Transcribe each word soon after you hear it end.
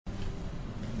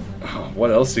Oh,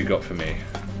 what else you got for me?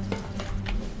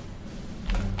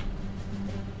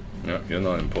 No, you're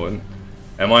not important.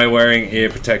 Am I wearing ear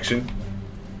protection?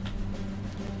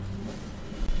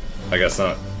 I guess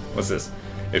not. What's this?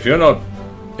 If you're not,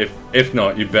 if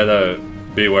not, you better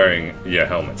be wearing your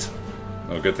helmet.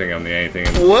 Oh, good thing I'm the only thing.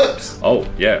 Whoops! Oh,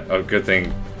 yeah. Oh, good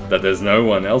thing that there's no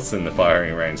one else in the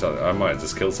firing range. I might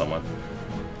just kill someone.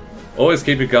 Always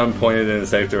keep your gun pointed in a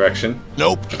safe direction.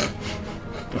 Nope.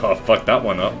 Oh, fuck that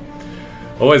one up.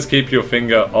 Always keep your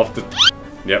finger off the...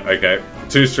 Yep, okay.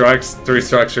 2 strikes, 3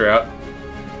 strikes, you're out.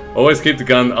 Always keep the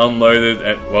gun unloaded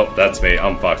and... Well, that's me.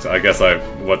 I'm fucked. I guess I...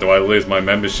 What, do I lose my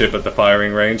membership at the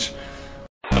firing range?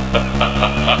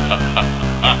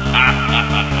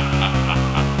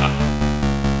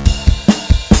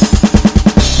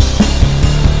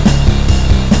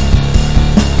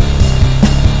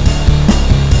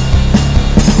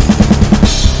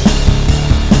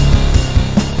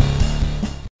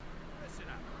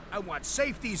 I want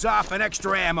safeties off and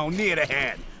extra ammo near the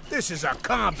hand. This is a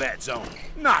combat zone,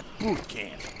 not boot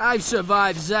camp. I've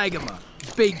survived Zagama,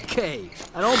 Big Cave.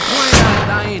 I don't plan on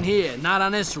dying here, not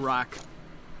on this rock.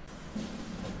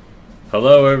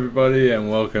 Hello everybody and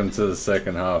welcome to the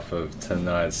second half of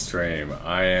tonight's stream.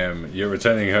 I am your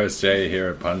returning host Jay here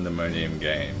at PunDemoniuum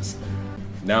Games.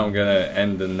 Now I'm gonna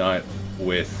end the night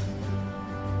with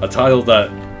a title that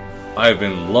I've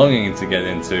been longing to get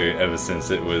into ever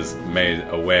since it was made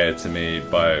aware to me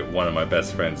by one of my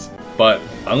best friends. But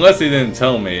unless he didn't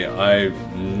tell me, I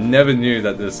never knew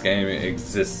that this game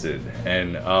existed.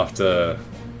 And after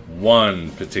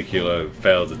one particular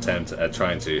failed attempt at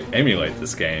trying to emulate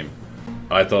this game,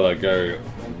 I thought I'd go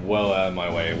well out of my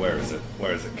way. Where is it?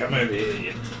 Where is it? Come over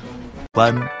here.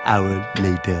 1 hour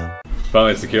later.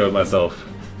 Finally secured myself.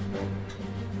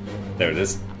 There it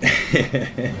is.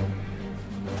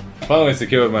 Finally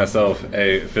secured myself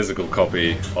a physical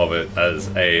copy of it as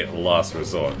a last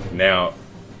resort. Now,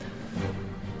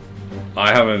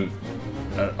 I've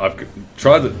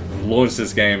tried to launch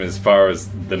this game as far as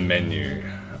the menu.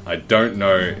 I don't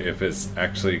know if it's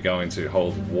actually going to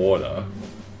hold water,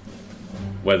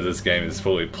 whether this game is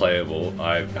fully playable.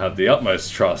 I have the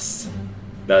utmost trust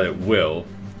that it will.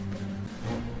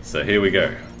 So here we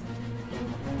go.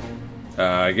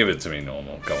 Give it to me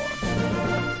normal, go on.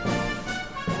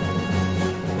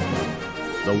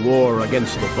 The war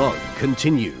against the bug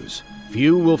continues.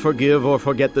 Few will forgive or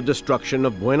forget the destruction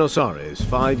of Buenos Aires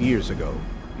 5 years ago.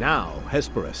 Now,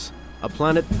 Hesperus, a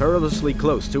planet perilously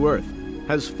close to Earth,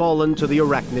 has fallen to the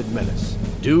arachnid menace.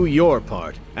 Do your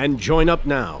part and join up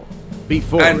now,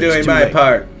 before I'm doing my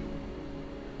part.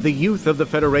 The youth of the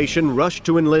Federation rush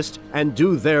to enlist and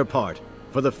do their part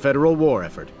for the federal war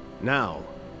effort. Now,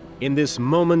 in this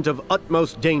moment of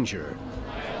utmost danger,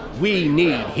 we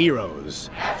need heroes.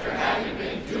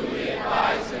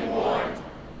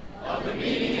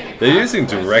 They're using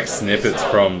direct snippets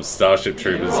from Starship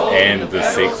Troopers and the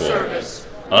sequel.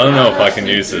 I don't know if I can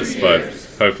use this, but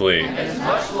hopefully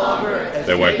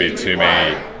there won't be too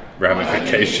many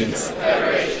ramifications.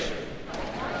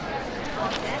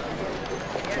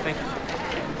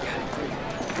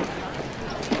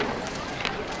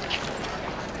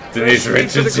 Denise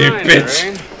Richards, you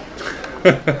bitch!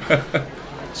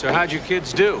 So how'd your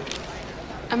kids do?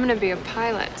 I'm gonna be a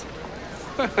pilot.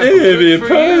 Hey, be a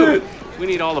pilot! We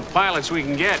need all the pilots we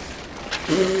can get.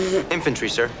 Infantry,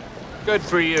 sir. Good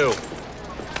for you.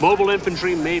 Mobile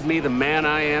infantry made me the man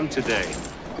I am today.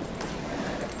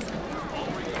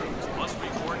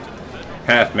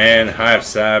 Half man, half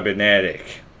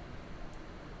cybernetic.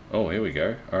 Oh, here we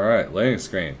go. Alright, loading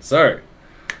screen. So,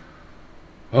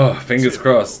 oh, fingers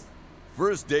crossed.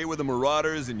 First day with the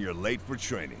Marauders and you're late for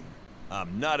training.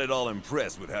 I'm not at all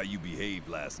impressed with how you behaved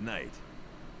last night.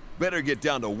 Better get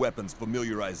down to weapons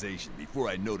familiarization before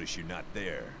I notice you're not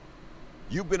there.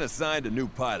 You've been assigned a new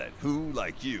pilot who,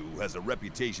 like you, has a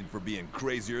reputation for being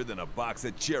crazier than a box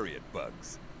of chariot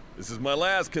bugs. This is my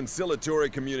last conciliatory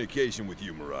communication with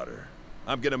you, Marauder.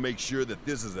 I'm gonna make sure that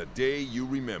this is a day you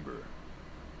remember.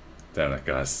 Damn, that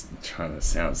guy's trying to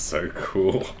sound so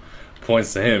cool.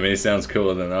 Points to him, he sounds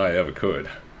cooler than I ever could.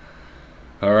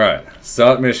 Alright,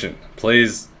 start mission.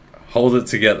 Please hold it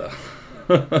together.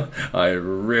 I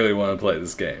really want to play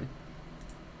this game.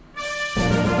 We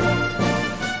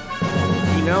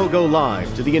now go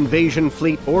live to the invasion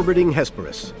fleet orbiting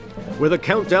Hesperus, where the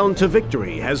countdown to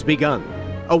victory has begun.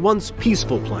 A once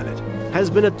peaceful planet has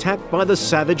been attacked by the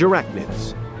savage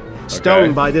arachnids.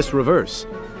 Stung by this reverse,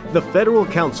 the Federal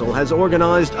Council has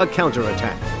organized a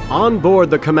counterattack on board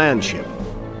the command ship.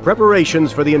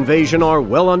 Preparations for the invasion are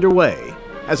well underway,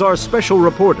 as our special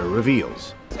reporter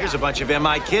reveals. Here's a bunch of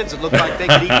MI kids that look like they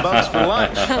could eat bugs for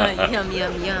lunch. Yum,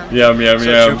 yum, yum. Yum, yum,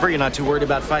 So, yum. Trooper, you're not too worried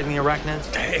about fighting the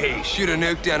arachnids? Hey, shoot a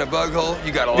nuke down a bug hole.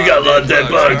 You got a You got a lot of dead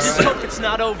bugs. Just hope it's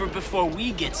not over before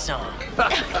we get some.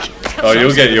 Oh,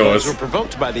 you'll get yours. Were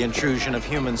provoked by the intrusion of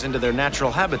humans into their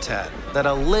natural habitat. That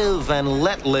a live and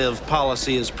let live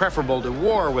policy is preferable to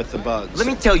war with the bugs. Let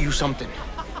me tell you something.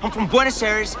 I'm from Buenos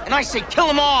Aires, and I say kill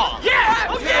them all! Yeah!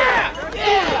 Oh, yeah!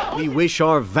 Yeah! We wish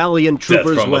our valiant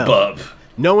troopers Death from well, above.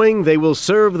 knowing they will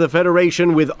serve the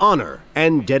Federation with honor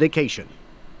and dedication.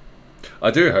 I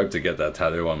do hope to get that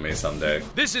tattoo on me someday.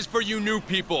 This is for you new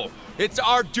people. It's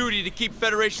our duty to keep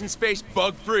Federation space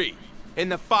bug-free. In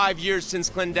the 5 years since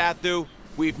Clendathu,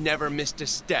 we've never missed a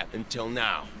step until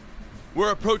now.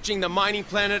 We're approaching the mining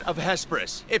planet of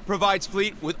Hesperus. It provides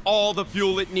fleet with all the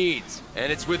fuel it needs,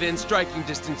 and it's within striking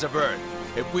distance of Earth.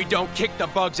 If we don't kick the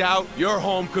bugs out, your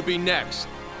home could be next.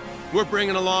 We're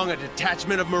bringing along a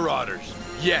detachment of Marauders.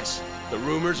 Yes, the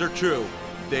rumors are true.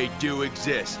 They do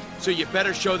exist, so you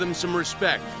better show them some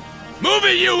respect. Move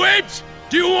it, you apes!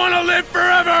 Do you want to live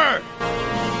forever?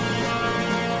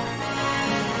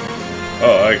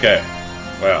 Oh, okay.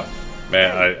 Wow.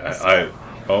 Man,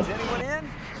 oh.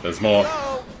 There's more.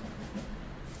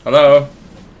 Hello?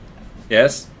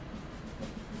 Yes?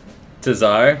 'Tis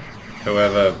I,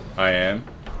 whoever I am.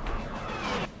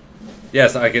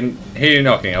 Yes, I can hear you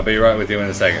knocking. I'll be right with you in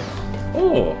a second.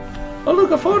 Oh! Oh, look,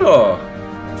 a photo!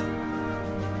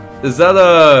 Is that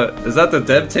the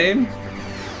dev team?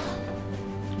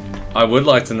 I would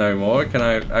like to know more. Can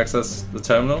I access the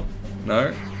terminal?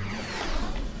 No?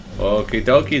 Okie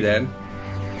dokie then.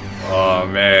 Oh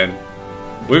man.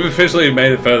 We've officially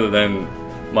made it further than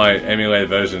my emulated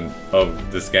version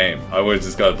of this game. I would have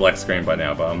just got a black screen by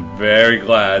now, but I'm very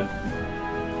glad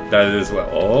that it is well.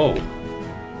 Oh.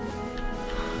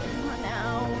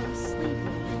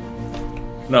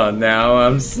 No, now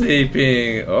I'm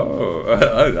sleeping.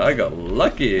 Oh, I got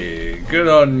lucky. Good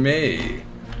on me.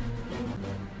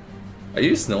 Are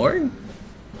you snoring?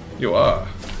 You are.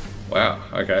 Wow,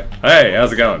 okay. Hey,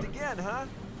 how's it going? Again, huh?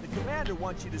 The commander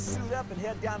wants you to suit up and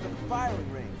head down to the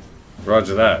firing range.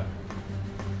 Roger that.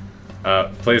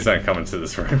 Please don't come into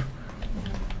this room.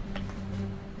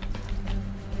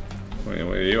 What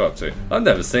are you up to? I've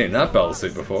never seen that battle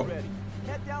suit before.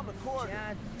 Head down the corridor.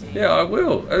 Yeah, I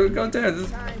will. Oh, goddamn.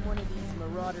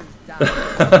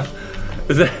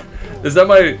 Is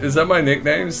that my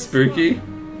nickname, Spooky?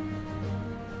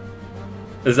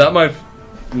 Is that my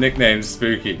nickname,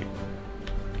 Spooky?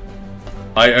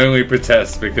 I only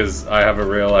protest because I have a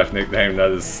real life nickname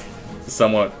that is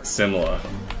somewhat similar.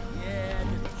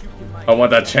 I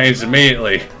want that changed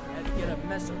immediately.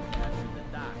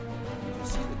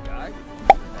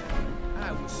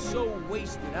 I was so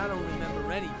wasted, I don't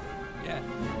remember anything. Yeah,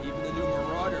 even the new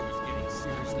Marauder was getting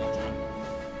seriously drunk.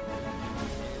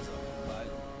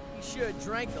 He sure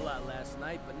drank a lot last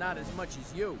night, but not as much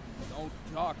as you. Don't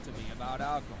talk to me about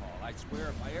alcohol. I swear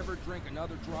if I ever drink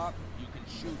another drop, you can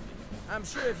shoot me. I'm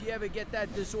sure if you ever get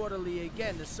that disorderly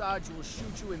again, the Sarge will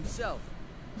shoot you himself.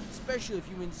 Especially if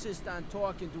you insist on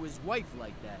talking to his wife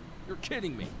like that. You're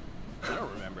kidding me. I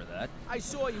don't remember that. I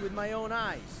saw you with my own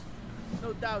eyes.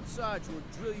 No doubt Sarge will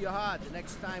drill you hard the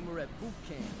next time we're at boot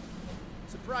camp.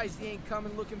 Surprised he ain't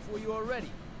coming looking for you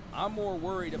already. I'm more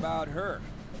worried about her.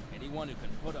 Anyone who can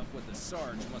put up with the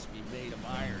Sarge must be made of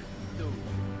iron. Dude,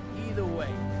 either way,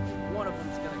 one of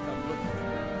them's gonna come looking for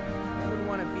you. I wouldn't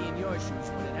want to be in your shoes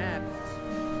when it happens.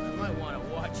 I might want to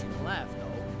watch you laugh,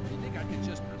 though. You think I could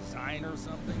just resign or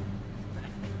something?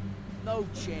 No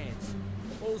chance.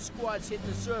 Whole squad's hitting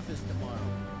the surface tomorrow.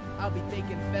 I'll be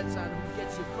taking bets on who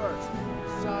gets you first.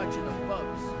 Sarge or the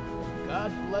bugs.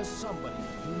 God bless somebody.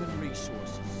 Human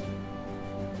resources.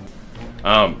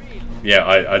 Yeah,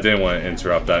 I didn't want to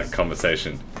interrupt that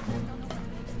conversation.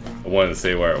 I wanted to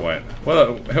see where it went.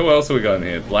 Well, who else have we got in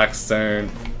here?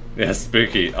 Blackstone. Yeah,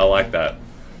 Spooky. I like that.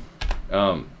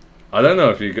 I don't know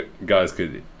if you guys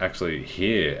could actually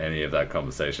hear any of that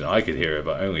conversation. I could hear it,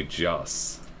 but only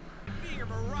just. Being a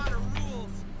Marauder rules.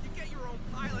 You get your own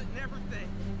pilot and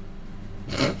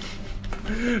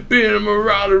everything. Being a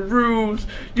Marauder rules.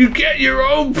 You get your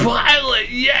own pilot.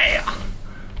 Yeah.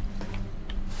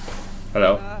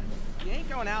 Hello. You ain't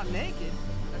going out naked.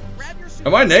 Grab your suit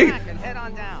Am I naked? and head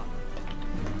on down.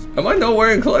 Am I not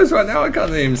wearing clothes right now? I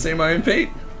can't even see my own feet.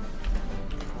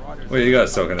 What are you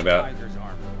guys talking about?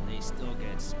 They still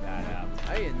get spat out.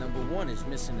 I hear number one is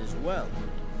missing as well.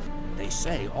 They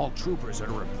say all troopers are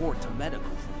to report to medical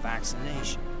for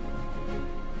vaccination.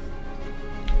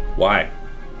 Why?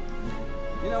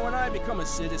 You know, when I become a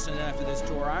citizen after this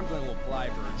tour, I'm going to apply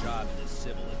for a job in the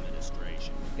civil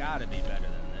administration. Gotta be better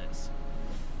than this.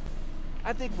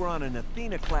 I think we're on an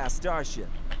Athena-class starship.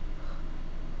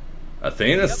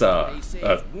 Athena Star. They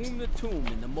say womb the tomb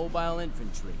in the mobile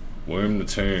infantry. Womb the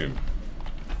tomb.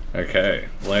 Okay,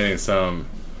 learning some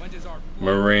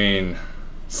marine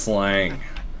slang.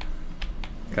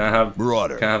 Can I have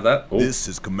Marauder? Can I have that? Ooh. This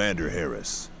is Commander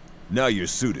Harris. Now you're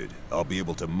suited, I'll be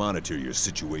able to monitor your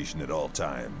situation at all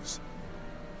times.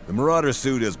 The Marauder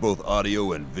suit has both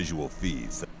audio and visual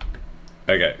feeds.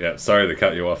 Okay, yeah, sorry to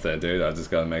cut you off there, dude. I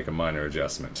just gotta make a minor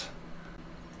adjustment.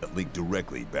 That link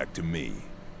directly back to me.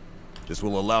 This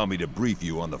will allow me to brief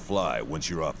you on the fly once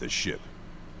you're off the ship.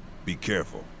 Be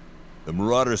careful. The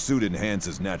Marauder suit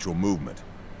enhances natural movement,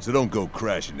 so don't go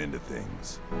crashing into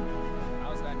things.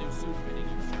 How's that new suit fitting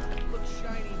you, sir? It looks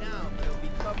shiny now, but it'll be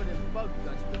covered in bug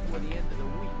guts before the end of the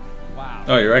week. Wow.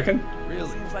 Oh, you reckon? Really?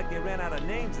 Seems like they ran out of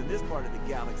names in this part of the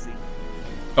galaxy.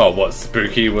 Oh, what,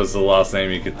 Spooky was the last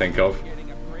name you could think of?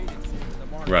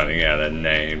 Running out of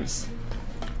names.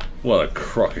 What a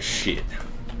crock of shit.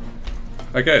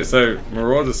 Okay, so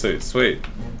Marauder suit, sweet.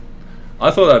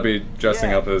 I thought I'd be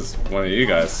dressing up as one of you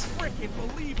guys.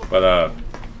 But, oh,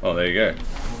 there you go.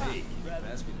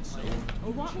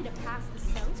 You want me to pass the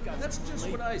soap? That's just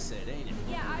what I said, ain't it?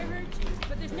 Yeah, I heard you,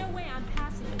 but there's no way I'm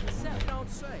passing you the soap. Don't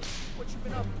say. What you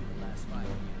been up to the last 5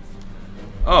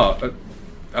 years?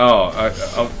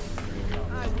 Oh,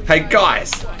 hey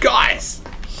guys! Guys!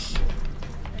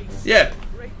 Yeah.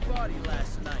 Great party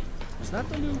last night. Was that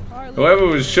the new pilot? Whoever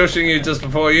was shushing you just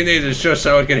before, you need to shush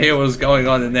so I can hear what's going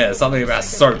on in there. Something about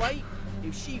soap.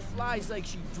 If she flies like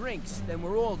she drinks, then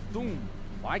we're all doomed.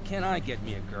 Why can't I get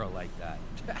me a girl like that?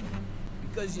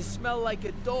 Because you smell like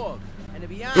a dog. And to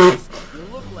be honest, you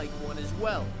look like one as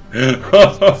well.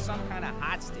 Some kind of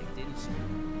hot stick, didn't she?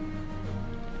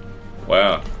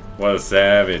 Wow, what a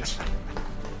savage.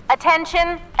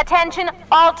 Attention, attention,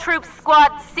 all troops,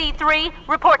 squad C3,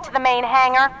 report to the main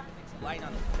hangar.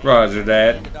 Roger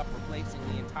that. Ended up replacing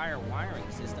the entire wiring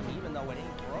system, even though it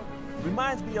ain't broken.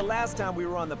 Reminds me of last time we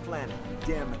were on the planet.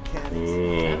 Damn mechanics.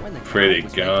 Ooh, pretty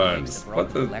guns.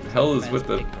 What the hell is with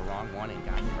the...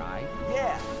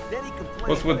 Yeah, then he complained.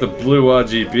 What's with the blue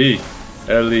RGB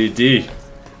LED?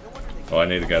 Oh, I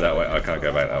need to go that way. I can't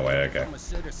go back that way, okay.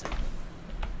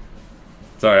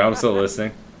 Sorry, I'm still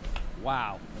listening.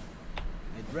 Wow.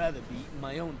 I'd rather be eating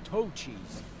my own toe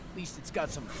cheese. At least it's got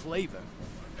some flavor.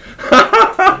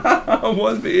 I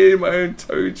want to be eating my own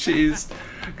toe cheese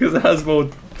because it has more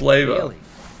flavor. Really?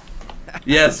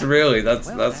 Yes, really. That's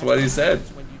what he said.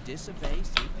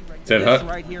 Said huh?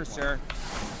 Right here, sir.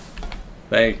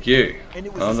 Thank you.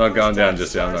 I'm not going down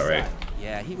just yet. I'm not ready.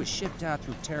 Yeah, he was shipped out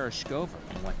through Terrascova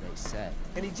from what they said.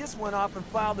 And he just went off and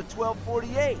filed the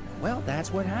 1248. Well, that's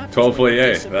what happened.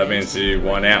 1248. That means you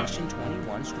won out.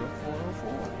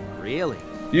 21/404. Really?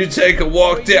 You take a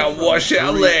walk down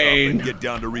Washout Lane. Get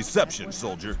down to reception,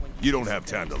 soldier. You don't have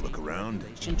time to look around.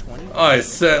 I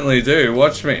certainly do.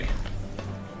 Watch me.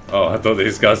 Oh, I thought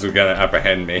these guys were gonna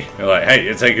apprehend me. They're like, hey,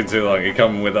 you're taking too long. You're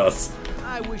coming with us.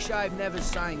 I wish I'd never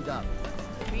signed up.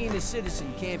 Being a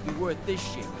citizen can't be worth this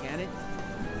shit, can it?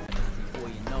 Before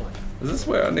you know it. Is this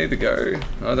where I need to go?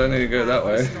 I don't need to go that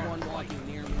way.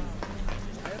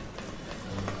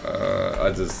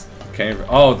 I just came from...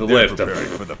 Oh, the lift. Preparing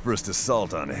for the first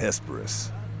assault on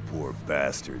Hesperus. Poor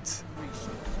bastards.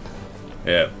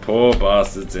 Yeah, poor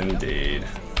bastards indeed.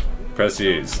 Press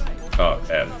use. Oh,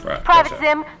 F, right. Private gotcha.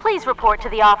 Zim, please report to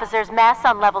the officer's mess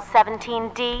on level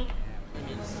 17D.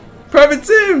 Private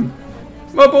Zim!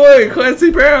 My boy, Clancy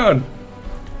Brown!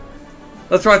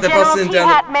 That's right, they're busting down General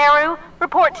T-Hat Meru,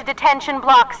 report to detention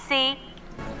block C.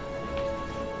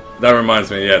 That reminds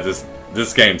me, yeah,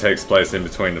 this game takes place in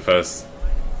between the first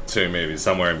two movies,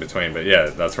 somewhere in between, but yeah,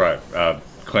 that's right.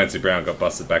 Clancy Brown got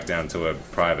busted back down to a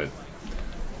private,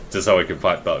 just so he could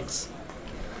fight bugs.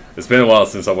 It's been a while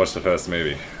since I watched the first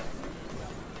movie.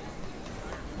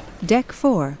 Deck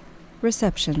 4,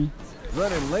 reception.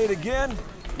 Running late again?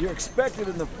 You're expected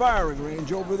in the firing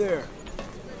range over there.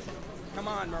 Come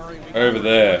on, Murray. Over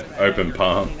there, open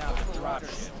palm.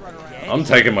 I'm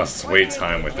taking my sweet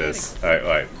time with this.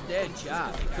 Like,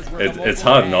 it's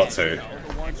hard not to.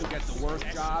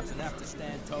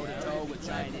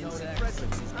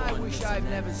 I wish I'd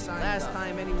never signed last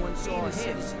time anyone saw a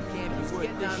citizen can't be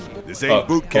worth this shit. This ain't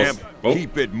boot camp.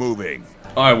 Keep it moving.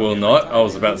 I will not. I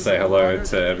was about to say hello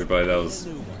to everybody that was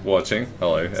watching.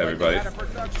 Hello, everybody.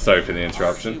 Sorry for the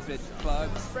interruption.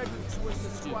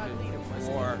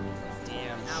 Or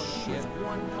damn shit.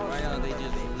 Why don't they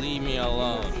just leave me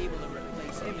alone?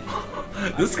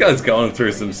 This guy's going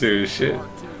through some serious shit.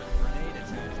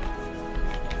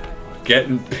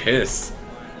 Getting pissed.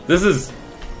 That's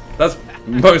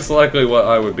most likely what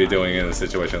I would be doing in a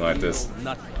situation like this.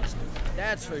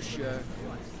 That's for sure.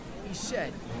 He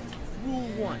said, Rule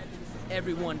 1,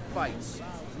 everyone fights.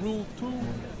 Rule 2,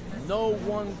 no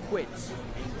one quits.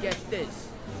 And get this,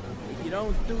 if you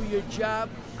don't do your job,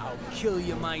 I'll kill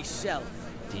you myself.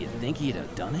 Do you think he'd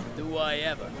have done it? Do I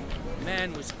ever?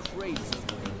 Man was crazy,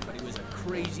 but he was a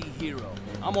crazy hero.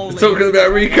 I'm only talking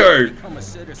about Rico. Become a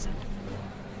citizen.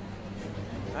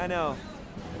 I know.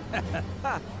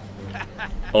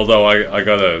 Although I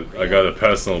got a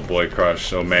personal boy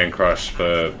crush or man crush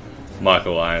for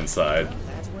Michael Ironside,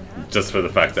 just for the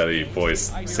fact that he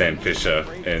voiced Sam Fisher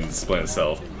in Splinter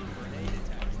Cell.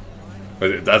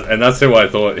 And that's who I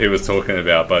thought he was talking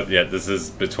about, but yeah, this is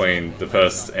between the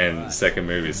first and second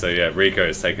movie, so yeah, Rico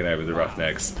is taking over the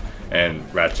Roughnecks, and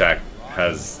Ratchak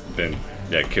has been,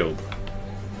 killed.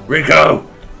 Rico!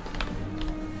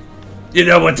 You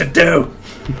know what to do!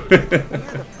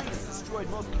 Destroyed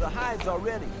most of the hives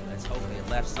already. Let's hope they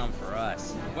left some for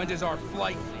us. When does our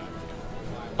flight leave?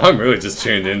 I'm really just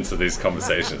tuned into these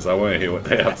conversations. I want to hear what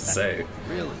they have to say.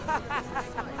 Really?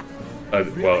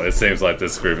 Well, it seems like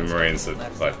this group of Marines,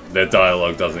 their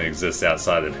dialogue doesn't exist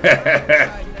outside of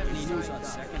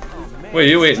What are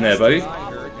you eating there, buddy?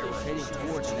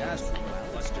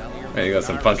 Man, you got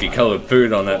some funky colored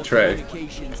food on that tray.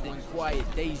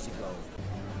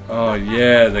 Oh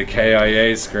yeah, the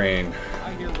KIA screen.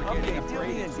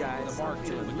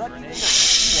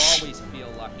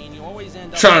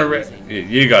 Trying to read.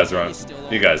 You guys are on.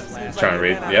 You guys trying to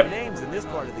read. Yep.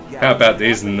 How about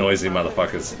these noisy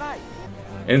motherfuckers?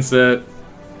 Insert.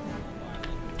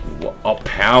 Oh,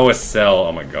 power cell.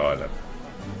 Oh my god.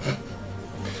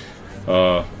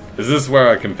 Is this where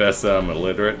I confess that I'm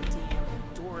illiterate?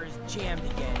 Door is jammed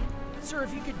again. Sir,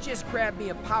 if you could just grab me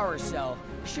a power cell.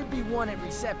 Should be one at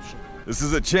reception. This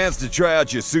is a chance to try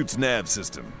out your suit's nav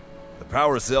system. The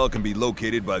power cell can be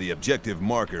located by the objective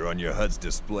marker on your HUD's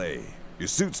display. Your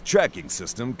suit's tracking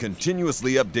system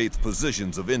continuously updates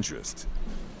positions of interest.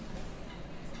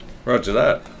 Roger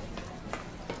that.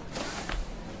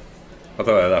 I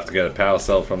thought I'd have to get a power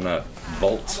cell from that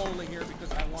vault.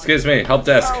 Excuse me, help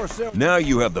desk. Now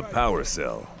you have the power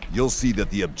cell. You'll see that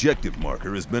the objective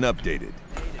marker has been updated.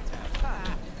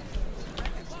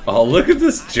 Oh, look at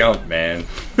this jump, man.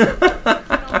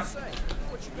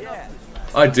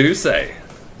 I do say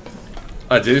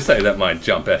that my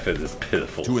jump effort is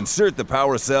pitiful. To insert the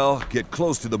power cell, get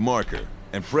close to the marker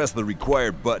and press the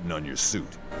required button on your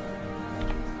suit.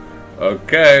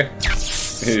 Okay.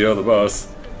 You're the boss.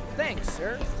 Thanks,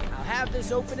 sir. I'll have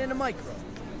this open in a micro.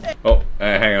 Oh,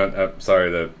 hang on.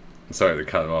 Sorry to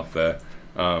cut him off there.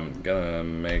 Gonna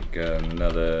make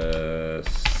another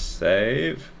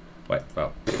save. Wait,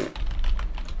 oh.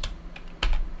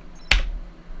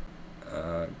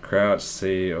 Crouch,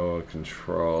 C, or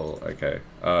control. Okay.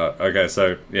 Okay,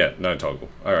 so, yeah, no toggle.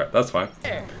 Alright, that's fine.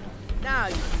 There. Now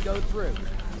you can go through.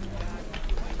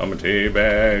 I'm a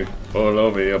teabag all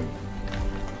over you.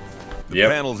 The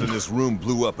panels in this room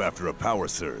blew up after a power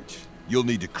surge. You'll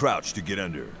need to crouch to get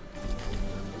under.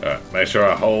 Alright, make sure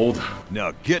I hold.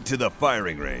 Now get to the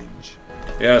firing range.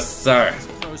 Yes, sir.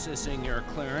 Processing your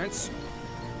clearance.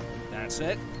 That's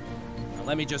it. Now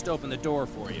let me just open the door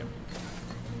for you.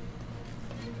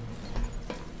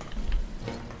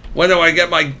 When do I get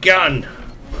my gun?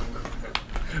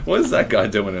 What is that guy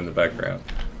doing in the background?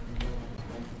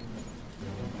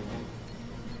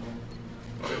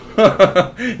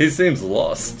 He seems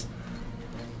lost.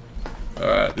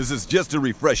 Alright. This is just a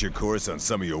refresher course on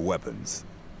some of your weapons.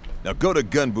 Now go to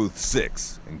gun booth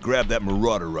 6 and grab that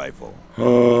Marauder rifle.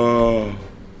 Oh,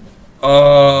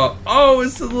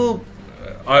 it's a little...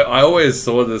 I always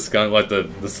saw this gun, like the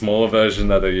smaller version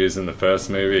that they used in the first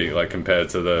movie, like compared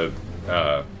to the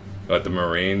like the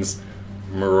Marines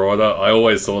Marauder. I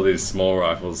always saw these small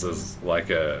rifles as like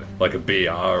a BR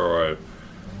or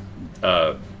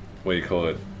a what do you call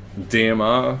it,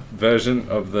 DMR version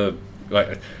of the,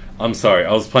 like, I'm sorry,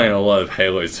 I was playing a lot of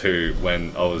Halo 2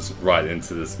 when I was right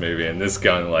into this movie, and this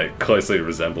gun like closely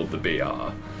resembled the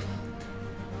BR.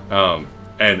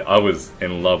 And I was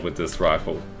in love with this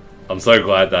rifle. I'm so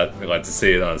glad that to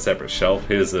see it on a separate shelf.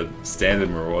 Here's the standard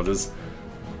Marauders,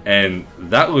 and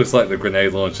that looks like the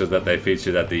grenade launcher that they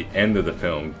featured at the end of the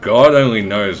film. God only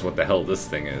knows what the hell this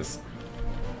thing is.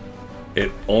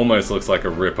 It almost looks like a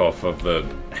rip-off of the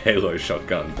Halo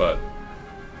shotgun, but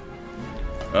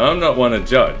I'm not one to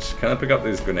judge. Can I pick up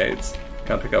these grenades?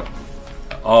 Can I pick up...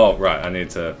 Oh, right, I need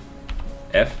to...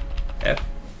 F.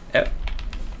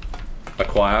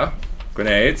 Acquire.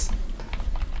 Grenades.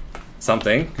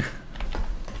 Something.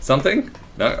 Something?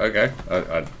 No? Okay.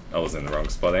 I was in the wrong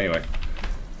spot anyway.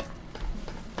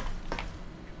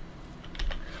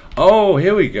 Oh,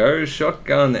 here we go.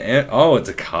 Shotgun. Oh, it's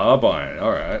a carbine.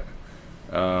 Alright.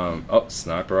 Oh,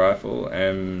 sniper rifle.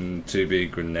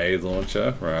 M2B grenade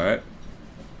launcher. Right.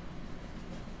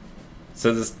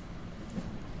 So this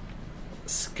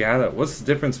scatter. What's the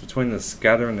difference between the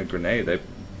scatter and the grenade?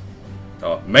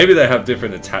 Oh, maybe they have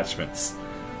different attachments.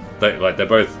 They're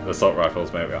both assault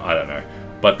rifles. Maybe, I don't know.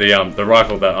 But the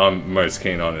rifle that I'm most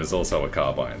keen on is also a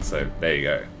carbine. So there you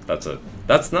go.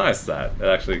 That's nice. That it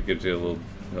actually gives you a little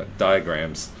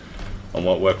diagrams on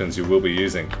what weapons you will be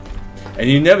using. And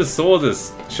you never saw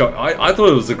this shot. I thought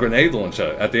it was a grenade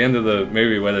launcher at the end of the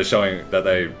movie where they're showing that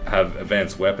they have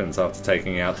advanced weapons after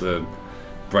taking out the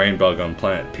brain bug on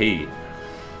Planet P.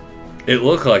 It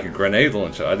looked like a grenade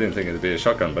launcher. I didn't think it'd be a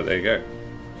shotgun, but there you go.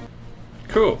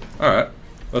 Cool. Alright.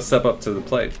 Let's step up to the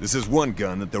plate. This is one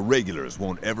gun that the regulars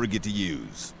won't ever get to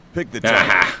use. Pick the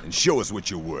target and show us what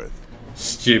you're worth.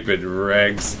 Stupid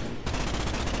regs.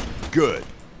 Good.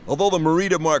 Although the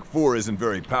Marauder Mark IV isn't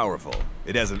very powerful,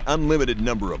 it has an unlimited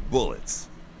number of bullets.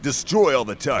 Destroy all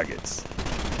the targets.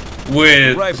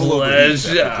 With rifle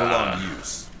pleasure. After prolonged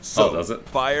use. So, does it?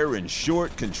 Fire in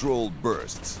short, controlled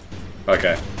bursts.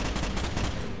 Okay.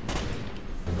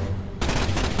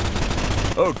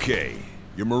 Okay.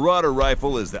 Your Marauder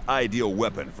rifle is the ideal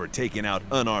weapon for taking out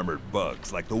unarmored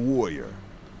bugs like the Warrior.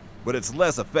 But it's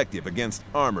less effective against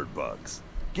armored bugs.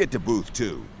 Get to booth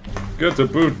 2. Get to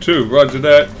booth 2, roger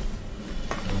that.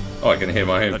 Oh, I can hear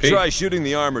my own Now feet. try shooting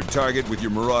the armored target with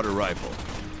your Marauder rifle.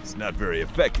 It's not very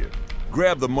effective.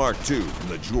 Grab the Mark II from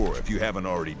the drawer if you haven't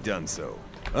already done so.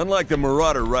 Unlike the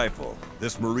Marauder rifle,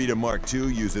 this Marauder Mark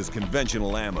II uses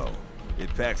conventional ammo.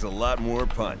 It packs a lot more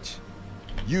punch.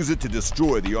 Use it to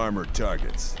destroy the armored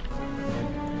targets.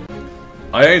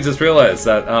 I only just realized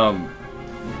that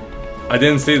I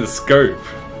didn't see the scope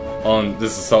on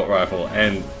this assault rifle,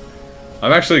 and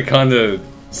I'm actually kind of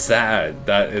sad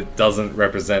that it doesn't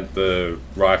represent the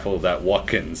rifle that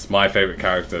Watkins, my favorite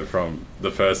character from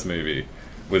the first movie,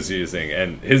 was using,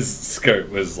 and his scope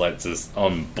was like just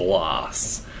on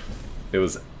blast. It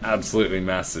was absolutely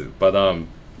massive, but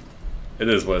it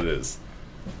is what it is.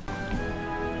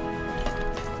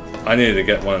 I needed to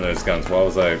get one of those guns. Why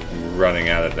was I running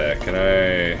out of there? Can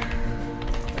I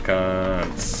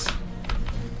can't.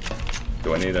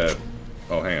 Do I need a...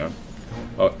 Oh, hang on.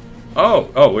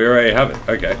 Oh, we already have it.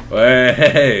 Okay.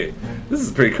 Hey, this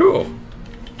is pretty cool.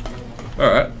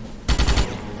 Alright.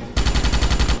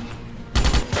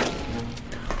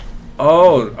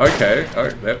 Oh, okay.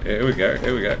 Alright, here we go.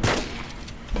 Here we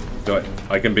go.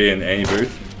 I can be in any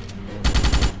booth?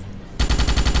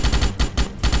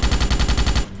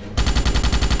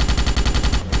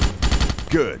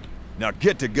 Good. Now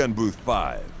get to gun booth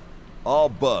 5. All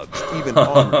bugs, even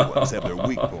armored ones, have their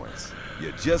weak points.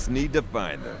 You just need to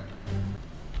find them.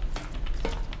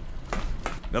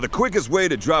 Now the quickest way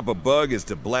to drop a bug is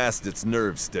to blast its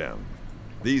nerve stem.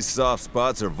 These soft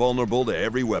spots are vulnerable to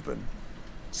every weapon.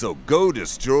 So go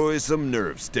destroy some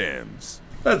nerve stems.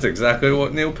 That's exactly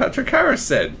what Neil Patrick Harris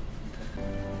said.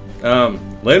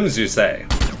 Limbs, you say?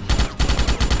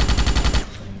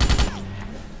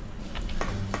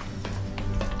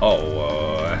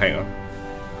 Oh, hang on.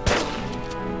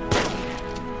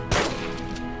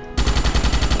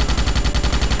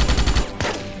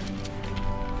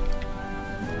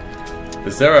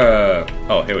 Is there a...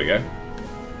 Oh, here we go.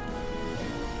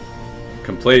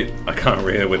 Complete... I can't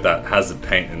read it with that hazard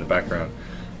paint in the background.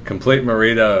 Complete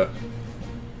Marauder...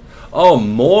 Oh,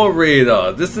 more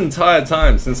Reader! This entire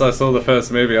time since I saw the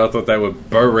first movie, I thought they were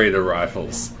bow reader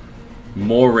rifles.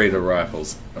 More Reader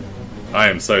rifles. I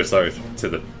am so sorry to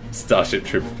the Starship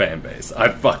Trooper fanbase. I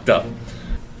fucked up.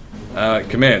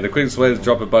 Command. The quickest way to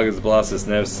drop a bug is to blast this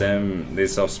nerve stem.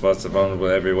 These soft spots are vulnerable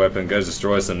to every weapon. Go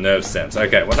destroy some nerve stems.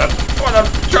 Okay, what I'm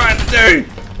trying to do!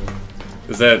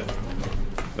 Is there...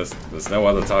 There's no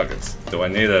other targets. Do I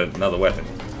need another weapon?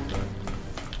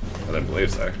 I don't believe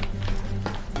so.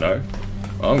 No?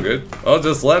 I'm good. I'll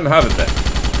just let him have it then.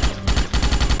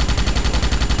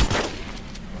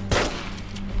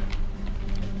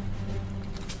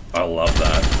 I love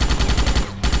that.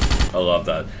 I love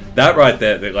that. That right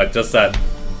there, like just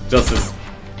this...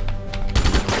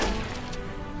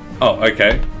 Oh,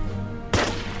 okay.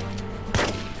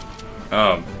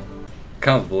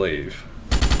 Can't believe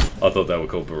I thought they were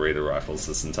called burrito rifles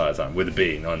this entire time, with a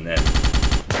B, not an N.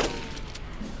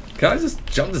 Can I just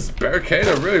jump this barricade?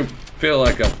 I really feel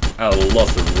like I'm at a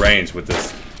loss of range with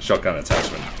this shotgun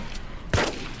attachment.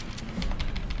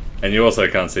 And you also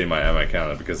can't see my ammo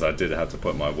counter because I did have to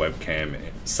put my webcam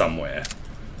somewhere.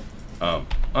 I'm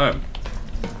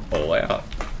all out.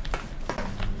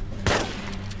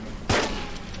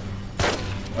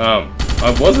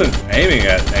 I wasn't aiming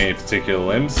at any particular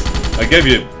limbs. I gave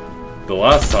you the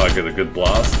last target a good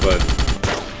blast, but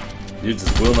you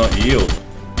just will not yield.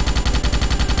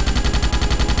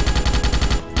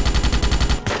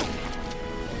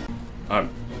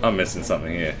 I'm missing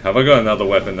something here. Have I got another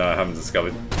weapon that I haven't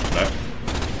discovered? No.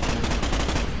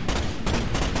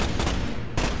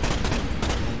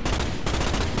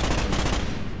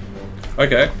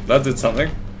 Okay, that did something.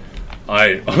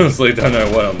 I honestly don't know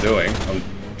what I'm doing. I'm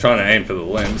trying to aim for the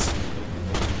limbs.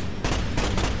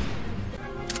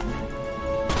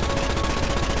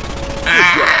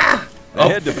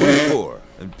 Head to push 4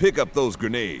 and pick up those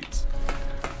grenades.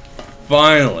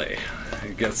 Finally,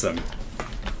 get some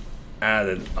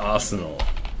added arsenal.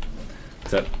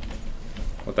 Is that...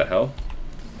 what the hell?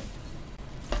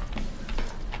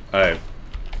 I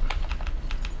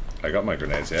got my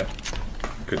grenades, yeah.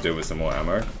 Could do with some more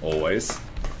ammo, always.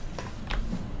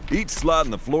 Each slot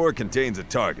in the floor contains a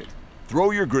target.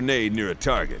 Throw your grenade near a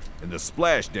target, and the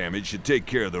splash damage should take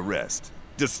care of the rest.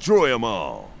 Destroy them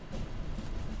all.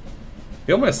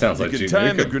 He almost sounds like you can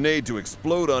time the grenade to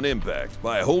explode on impact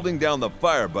by holding down the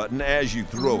fire button as you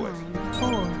throw it.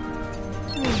 4,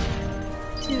 3,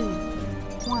 2,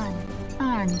 1,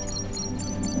 armed.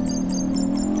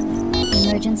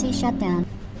 Emergency shutdown.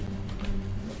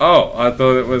 Oh, I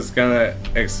thought it was gonna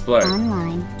explode.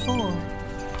 Online 4.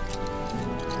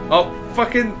 Oh,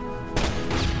 fucking...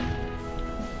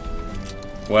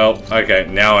 well, okay,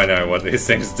 now I know what these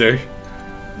things do.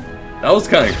 That was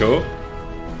kind of cool.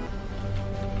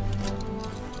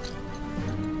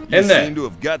 You seem to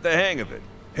have got the hang of it.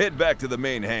 Head back to the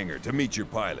main hangar to meet your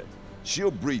pilot. She'll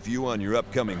brief you on your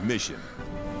upcoming mission.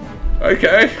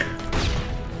 Okay.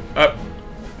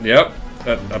 Yep.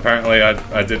 Apparently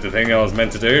I did the thing I was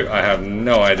meant to do. I have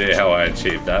no idea how I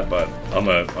achieved that, but I'm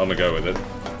gonna go with it.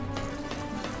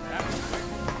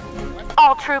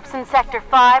 All troops in Sector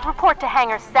 5 report to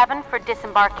Hangar 7 for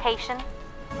disembarkation.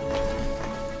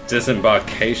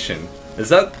 Disembarkation? Is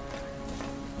that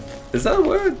a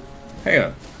word? Hang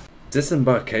on.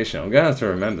 Disembarkation. I'm gonna have to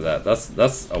remember that.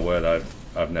 That's a word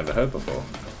I've never heard before.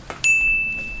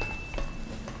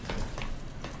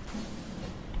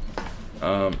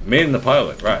 Me and the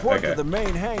pilot, right? Report okay. to the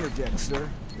main hangar deck, sir.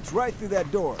 It's right through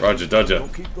that door. Roger, Dodger.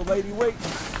 Don't keep the lady waiting.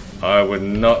 I would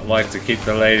not like to keep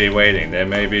the lady waiting. There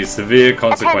may be severe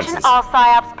consequences. Attention all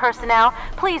PSYOPs personnel.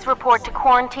 Please report to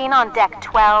quarantine on Deck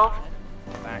 12.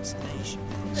 Vaccination.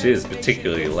 She is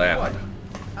particularly loud.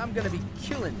 I'm gonna be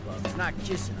killing bugs, not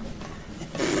kissing them.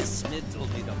 Smith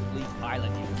told me the fleet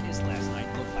pilot you kissed last night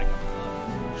looked like a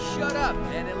bug. Shut up,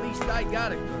 man. At least I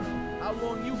got a girl. How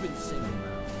long you been singing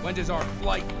around? When does our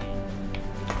flight leave?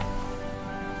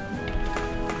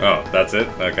 Oh, that's it?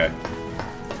 Okay.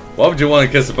 Why would you want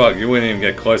to kiss a bug? You wouldn't even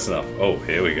get close enough. Oh,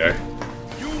 here we go.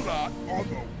 You lot are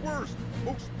the worst,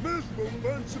 most miserable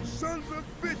bunch of sons of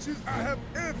bitches I have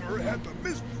ever had the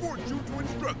misfortune to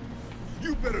instruct.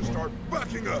 You better start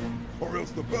bucking up, or else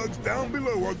the bugs down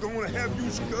below are going to have you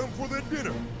scum for their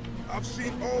dinner. I've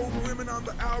seen old women on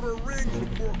the outer rings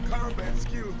with more combat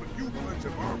skills than you bunch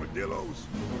of armadillos.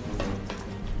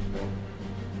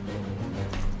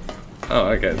 Oh,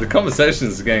 okay. The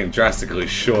conversations are getting drastically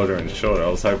shorter and shorter. I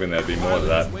was hoping there'd be more to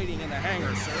that. Waiting in the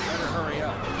hangar, sir. Better hurry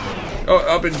up. Oh,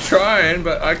 I've been trying,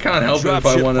 but I can't help it if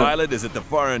I want to. The pilot is at the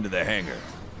far end of the hangar.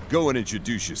 Go and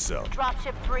introduce yourself.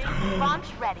 Dropship 3, launch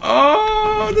ready.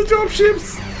 Oh, the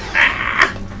dropships!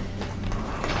 Ah!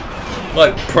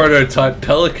 Like prototype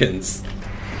pelicans.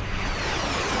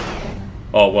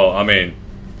 Oh, well, I mean...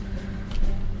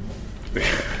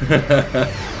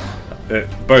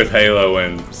 both Halo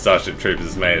and Starship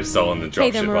Troopers may have stolen the dropship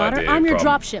Hey there, Marauder. idea I'm your from...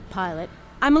 dropship pilot.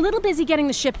 I'm a little busy getting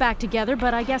the ship back together,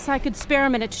 but I guess I could spare a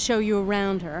minute to show you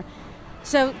around her.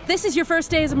 So, this is your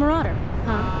first day as a Marauder,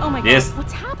 huh? Oh my Yes. God,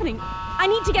 what's happening? I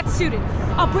need to get suited.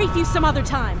 I'll brief you some other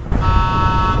time.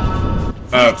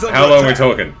 how long are we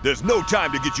talking? There's no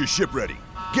time to get your ship ready.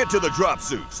 Get to the drop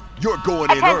suits. You're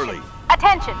going in early.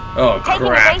 Attention. Oh, Taking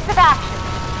crap. evasive action.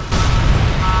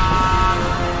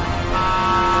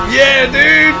 Yeah,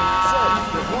 dude!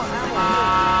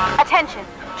 Attention.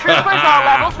 Troopers all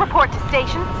levels report to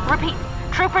station. Repeat.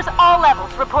 Troopers all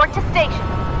levels report to station.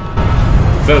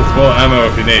 So there's more ammo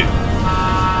if you need.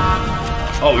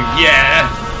 Oh yeah!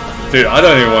 Dude, I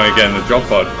don't even want to get in the drop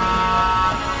pod.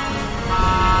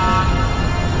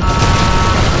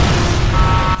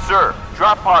 Sir,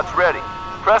 drop pod's ready.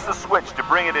 Press the switch to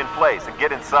bring it in place and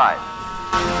get inside.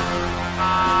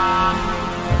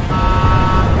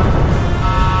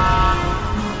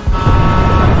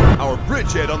 Our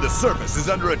bridgehead on the surface is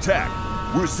under attack.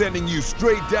 We're sending you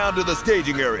straight down to the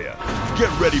staging area. Get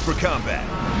ready for combat.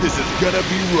 This is gonna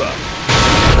be rough.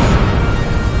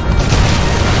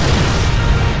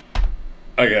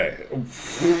 Okay.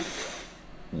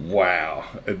 Wow.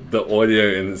 The audio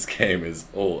in this game is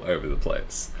all over the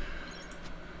place.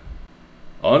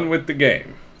 On with the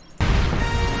game.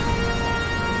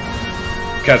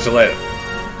 Catch you later.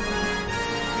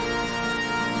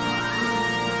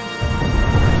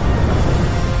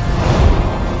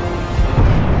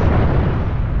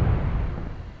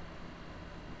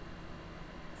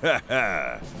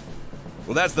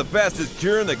 Well, that's the fastest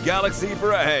cure in the galaxy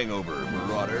for a hangover,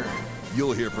 Marauder.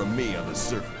 You'll hear from me on the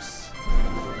surface.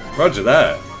 Roger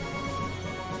that.